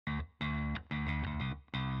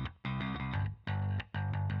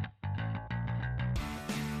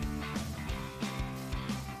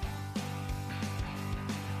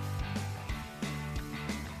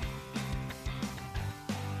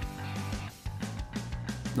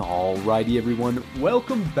Alrighty everyone,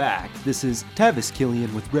 welcome back. This is Tavis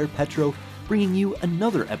Killian with Rare Petro, bringing you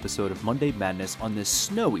another episode of Monday Madness on this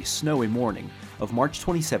snowy morning of March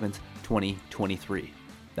 27th, 2023.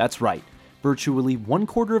 That's right, virtually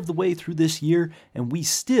 1/4 of the way through this year, and we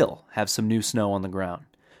still have some new snow on the ground.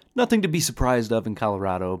 Nothing to be surprised of in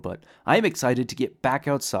Colorado, but I am excited to get back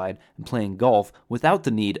outside and playing golf without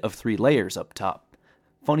the need of 3 layers up top.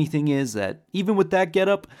 Funny thing is that even with that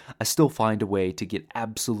getup, I still find a way to get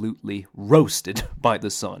absolutely roasted by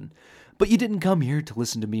the sun. But you didn't come here to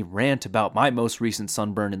listen to me rant about my most recent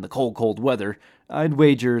sunburn in the cold weather. I'd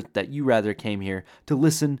wager that you rather came here to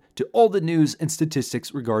listen to all the news and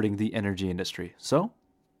statistics regarding the energy industry. So,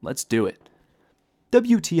 let's do it.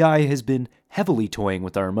 WTI has been heavily toying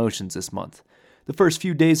with our emotions this month. The first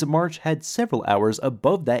few days of March had several hours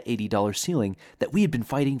above that $80 ceiling that we had been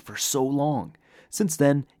fighting for so long. Since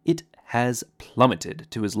then, it has plummeted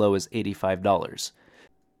to as low as $85.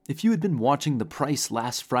 If you had been watching the price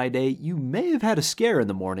last Friday, you may have had a scare in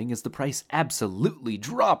the morning as the price absolutely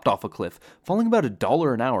dropped off a cliff, falling about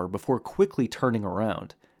 $1 an hour before quickly turning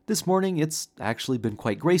around. This morning, it's actually been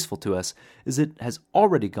quite graceful to us, as it has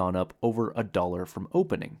already gone up over $1 from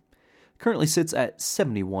opening. Currently sits at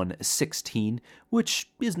 71.16,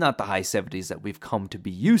 which is not the high 70s that we've come to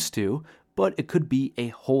be used to, but it could be a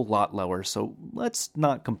whole lot lower, so let's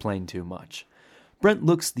not complain too much. Brent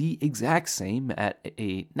looks the exact same at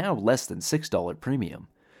a now less than $6 premium.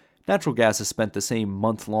 Natural gas has spent the same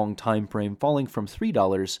month-long time frame, falling from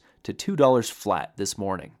 $3 to $2 flat this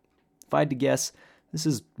morning. If I had to guess, this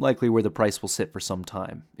is likely where the price will sit for some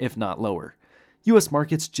time, if not lower. U.S.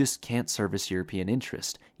 markets just can't service European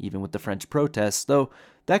interest, even with the French protests, though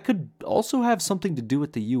that could also have something to do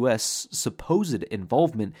with the U.S. supposed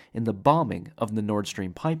involvement in the bombing of the Nord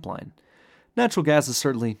Stream pipeline. Natural gas is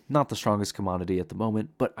certainly not the strongest commodity at the moment,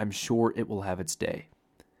 but I'm sure it will have its day.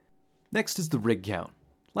 Next is the rig count.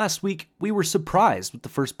 Last week, we were surprised with the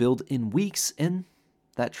first build in weeks, and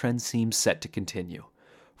that trend seems set to continue.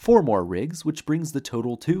 4 more rigs, which brings the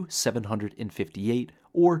total to 758,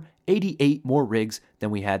 or 88 more rigs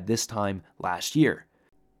than we had this time last year.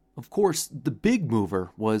 Of course, the big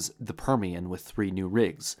mover was the Permian with 3 new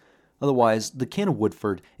rigs. Otherwise, the Can of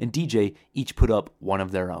Woodford and DJ each put up one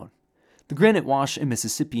of their own. The Granite Wash and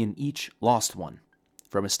Mississippian each lost one.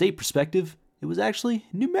 From a state perspective, it was actually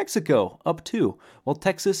New Mexico up 2, while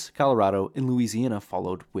Texas, Colorado, and Louisiana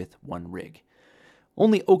followed with 1 rig.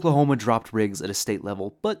 Only Oklahoma dropped rigs at a state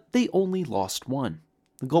level, but they only lost 1.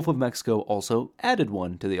 The Gulf of Mexico also added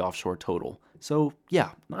 1 to the offshore total. So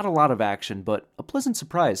yeah, not a lot of action, but a pleasant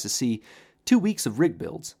surprise to see 2 weeks of rig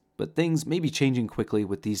builds. But things may be changing quickly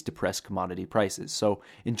with these depressed commodity prices. So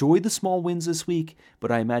enjoy the small wins this week,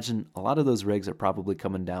 but I imagine a lot of those rigs are probably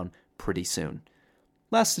coming down pretty soon.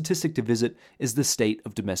 Last statistic to visit is the state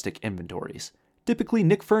of domestic inventories. Typically,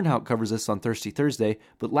 Nick Fernhout covers this on Thirsty Thursday,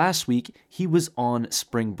 but last week he was on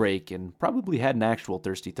spring break and probably had an actual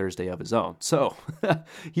Thirsty Thursday of his own. So,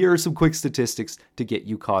 here are some quick statistics to get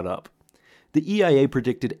you caught up. The EIA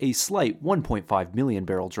predicted a slight 1.5 million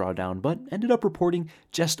barrel drawdown, but ended up reporting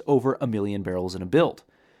just over 1 million barrels in a build.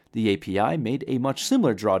 The API made a much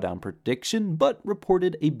similar drawdown prediction, but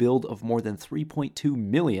reported a build of more than 3.2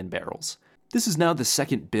 million barrels. This is now the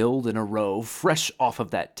second build in a row, fresh off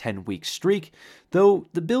of that 10-week streak, though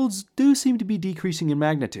the builds do seem to be decreasing in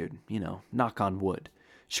magnitude, knock on wood.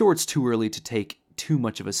 Sure, it's too early to take too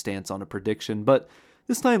much of a stance on a prediction, but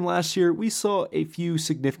this time last year we saw a few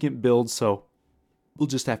significant builds, so we'll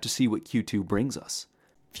just have to see what Q2 brings us.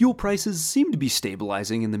 Fuel prices seem to be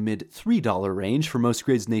stabilizing in the mid-$3 range for most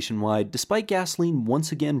grids nationwide, despite gasoline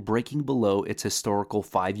once again breaking below its historical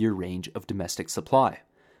 5-year range of domestic supply.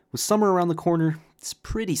 With summer around the corner, it's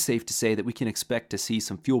pretty safe to say that we can expect to see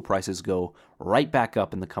some fuel prices go right back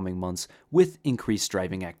up in the coming months with increased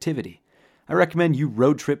driving activity. I recommend you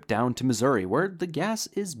road trip down to Missouri, where the gas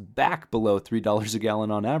is back below $3 a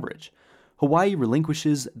gallon on average. Hawaii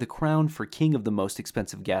relinquishes the crown for king of the most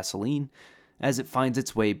expensive gasoline as it finds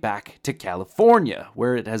its way back to California,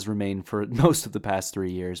 where it has remained for most of the past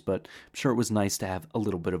 3 years, but I'm sure it was nice to have a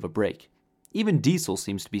little bit of a break. Even diesel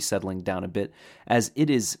seems to be settling down a bit, as it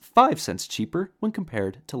is 5 cents cheaper when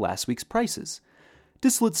compared to last week's prices.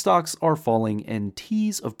 Distillate stocks are falling and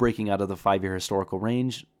tease of breaking out of the 5-year historical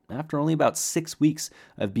range after only about 6 weeks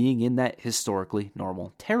of being in that historically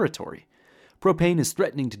normal territory. Propane is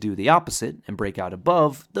threatening to do the opposite and break out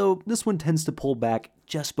above, though this one tends to pull back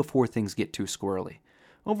just before things get too squirrely.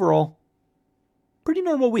 Overall, pretty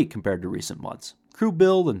normal week compared to recent months. Crude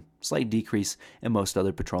build and slight decrease in most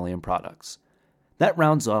other petroleum products. That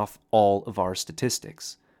rounds off all of our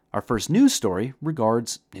statistics. Our first news story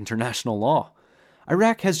regards international law.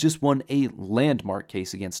 Iraq has just won a landmark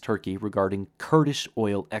case against Turkey regarding Kurdish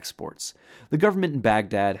oil exports. The government in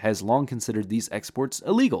Baghdad has long considered these exports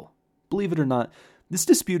illegal. Believe it or not, this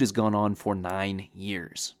dispute has gone on for 9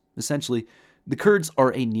 years. Essentially, the Kurds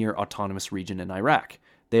are a near-autonomous region in Iraq.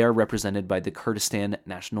 They are represented by the Kurdistan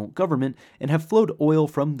National Government and have flowed oil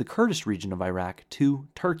from the Kurdish region of Iraq to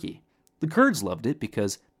Turkey. The Kurds loved it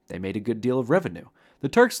because they made a good deal of revenue. The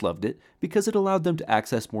Turks loved it because it allowed them to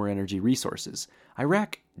access more energy resources.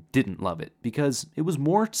 Iraq didn't love it because it was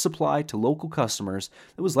more supply to local customers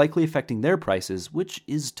that was likely affecting their prices, which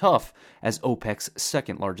is tough as OPEC's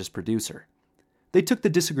second largest producer. They took the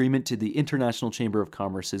disagreement to the International Chamber of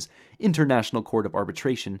Commerce's International Court of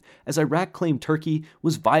Arbitration as Iraq claimed Turkey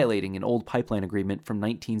was violating an old pipeline agreement from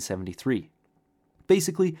 1973.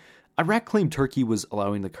 Basically, Iraq claimed Turkey was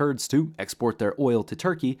allowing the Kurds to export their oil to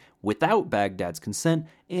Turkey without Baghdad's consent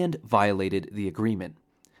and violated the agreement.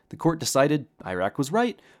 The court decided Iraq was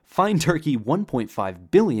right, fined Turkey $1.5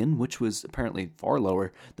 billion, which was apparently far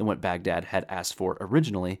lower than what Baghdad had asked for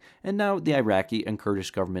originally, and now the Iraqi and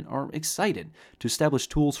Kurdish government are excited to establish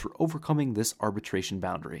tools for overcoming this arbitration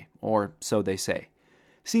boundary, or so they say.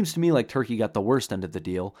 Seems to me like Turkey got the worst end of the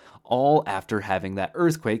deal, all after having that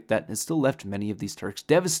earthquake that has still left many of these Turks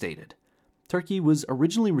devastated. Turkey was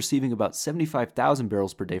originally receiving about 75,000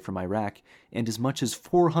 barrels per day from Iraq and as much as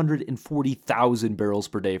 440,000 barrels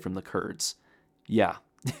per day from the Kurds. Yeah,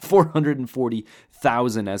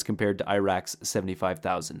 440,000 as compared to Iraq's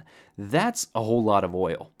 75,000. That's a whole lot of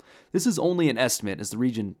oil. This is only an estimate as the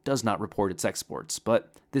region does not report its exports,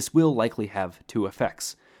 but this will likely have two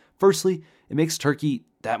effects. Firstly, it makes Turkey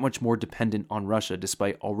that much more dependent on Russia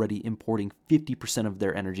despite already importing 50% of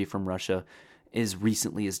their energy from Russia as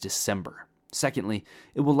recently as December. Secondly,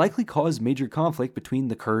 it will likely cause major conflict between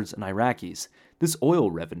the Kurds and Iraqis. This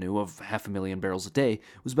oil revenue of 500,000 barrels a day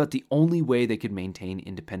was about the only way they could maintain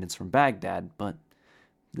independence from Baghdad, but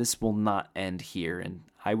this will not end here, and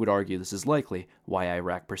I would argue this is likely why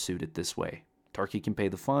Iraq pursued it this way. Turkey can pay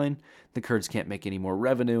the fine, the Kurds can't make any more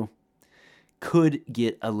revenue. Could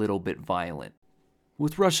get a little bit violent.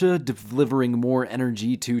 With Russia delivering more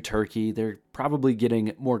energy to Turkey, they're probably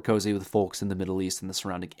getting more cozy with folks in the Middle East and the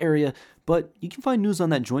surrounding area, but you can find news on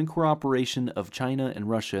that joint cooperation of China and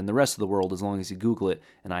Russia and the rest of the world as long as you Google it,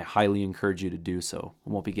 and I highly encourage you to do so. I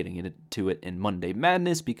won't be getting into it in Monday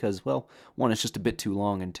Madness because, well, one, it's just a bit too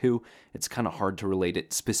long, and two, it's kind of hard to relate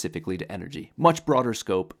it specifically to energy. Much broader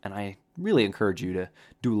scope, and I really encourage you to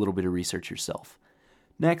do a little bit of research yourself.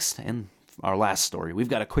 Next, and our last story, we've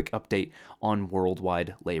got a quick update on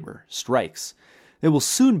worldwide labor strikes. They will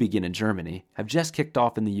soon begin in Germany, have just kicked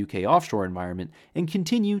off in the UK offshore environment, and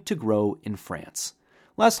continue to grow in France.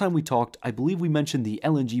 Last time we talked, I believe we mentioned the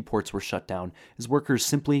LNG ports were shut down as workers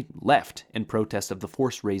simply left in protest of the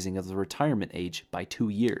forced raising of the retirement age by 2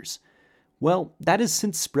 years. Well, that has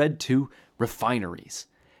since spread to refineries.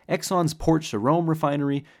 Exxon's Port Jerome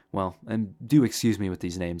refinery, well, and do excuse me with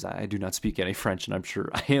these names, I do not speak any French and I'm sure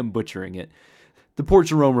I am butchering it. The Port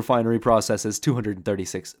Jerome refinery processes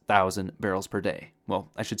 236,000 barrels per day.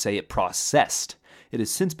 Well, I should say it processed. It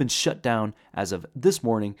has since been shut down as of this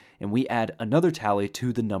morning, and we add another tally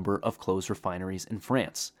to the number of closed refineries in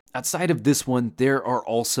France. Outside of this one, there are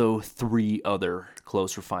also 3 other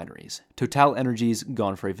closed refineries. Total Energies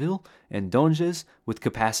Gonfreville and Donges, with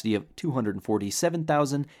capacity of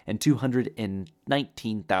 247,000 and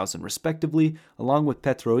 219,000 respectively, along with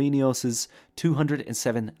Petroineos'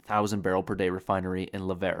 207,000 barrel per day refinery in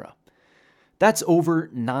Lavera. That's over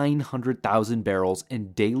 900,000 barrels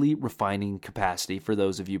in daily refining capacity for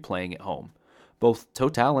those of you playing at home. Both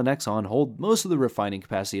Total and Exxon hold most of the refining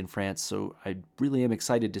capacity in France, so I really am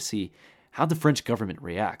excited to see how the French government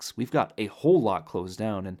reacts. We've got a whole lot closed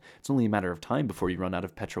down, and it's only a matter of time before you run out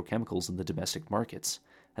of petrochemicals in the domestic markets.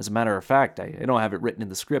 As a matter of fact, I don't have it written in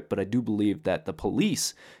the script, but I do believe that the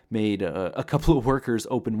police made a couple of workers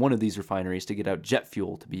open one of these refineries to get out jet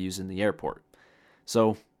fuel to be used in the airport.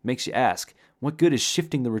 So, makes you ask, what good is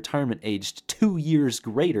shifting the retirement age to 2 years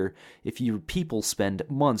greater if your people spend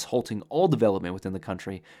months halting all development within the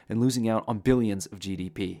country and losing out on billions of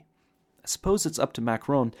GDP? I suppose it's up to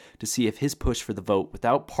Macron to see if his push for the vote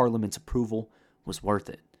without Parliament's approval was worth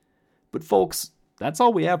it. But folks, that's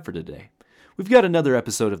all we have for today. We've got another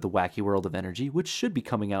episode of The Wacky World of Energy, which should be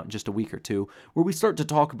coming out in just a week or two, where we start to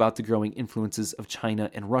talk about the growing influences of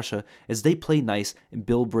China and Russia as they play nice and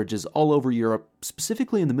build bridges all over Europe,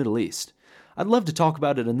 specifically in the Middle East. I'd love to talk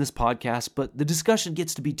about it in this podcast, but the discussion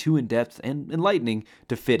gets to be too in-depth and enlightening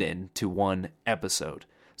to fit into one episode.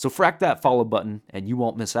 So frack that follow button and you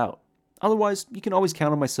won't miss out. Otherwise, you can always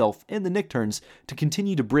count on myself and the Nick Turns to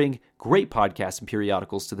continue to bring great podcasts and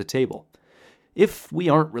periodicals to the table. If we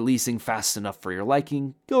aren't releasing fast enough for your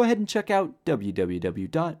liking, go ahead and check out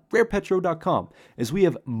www.rarepetro.com, as we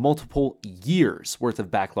have multiple years worth of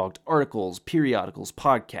backlogged articles, periodicals,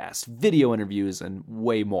 podcasts, video interviews, and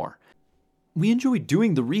way more. We enjoy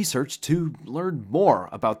doing the research to learn more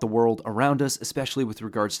about the world around us, especially with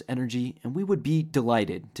regards to energy, and we would be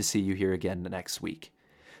delighted to see you here again next week.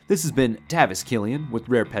 This has been Tavis Killian with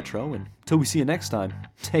Rare Petro, and until we see you next time,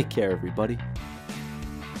 take care, everybody.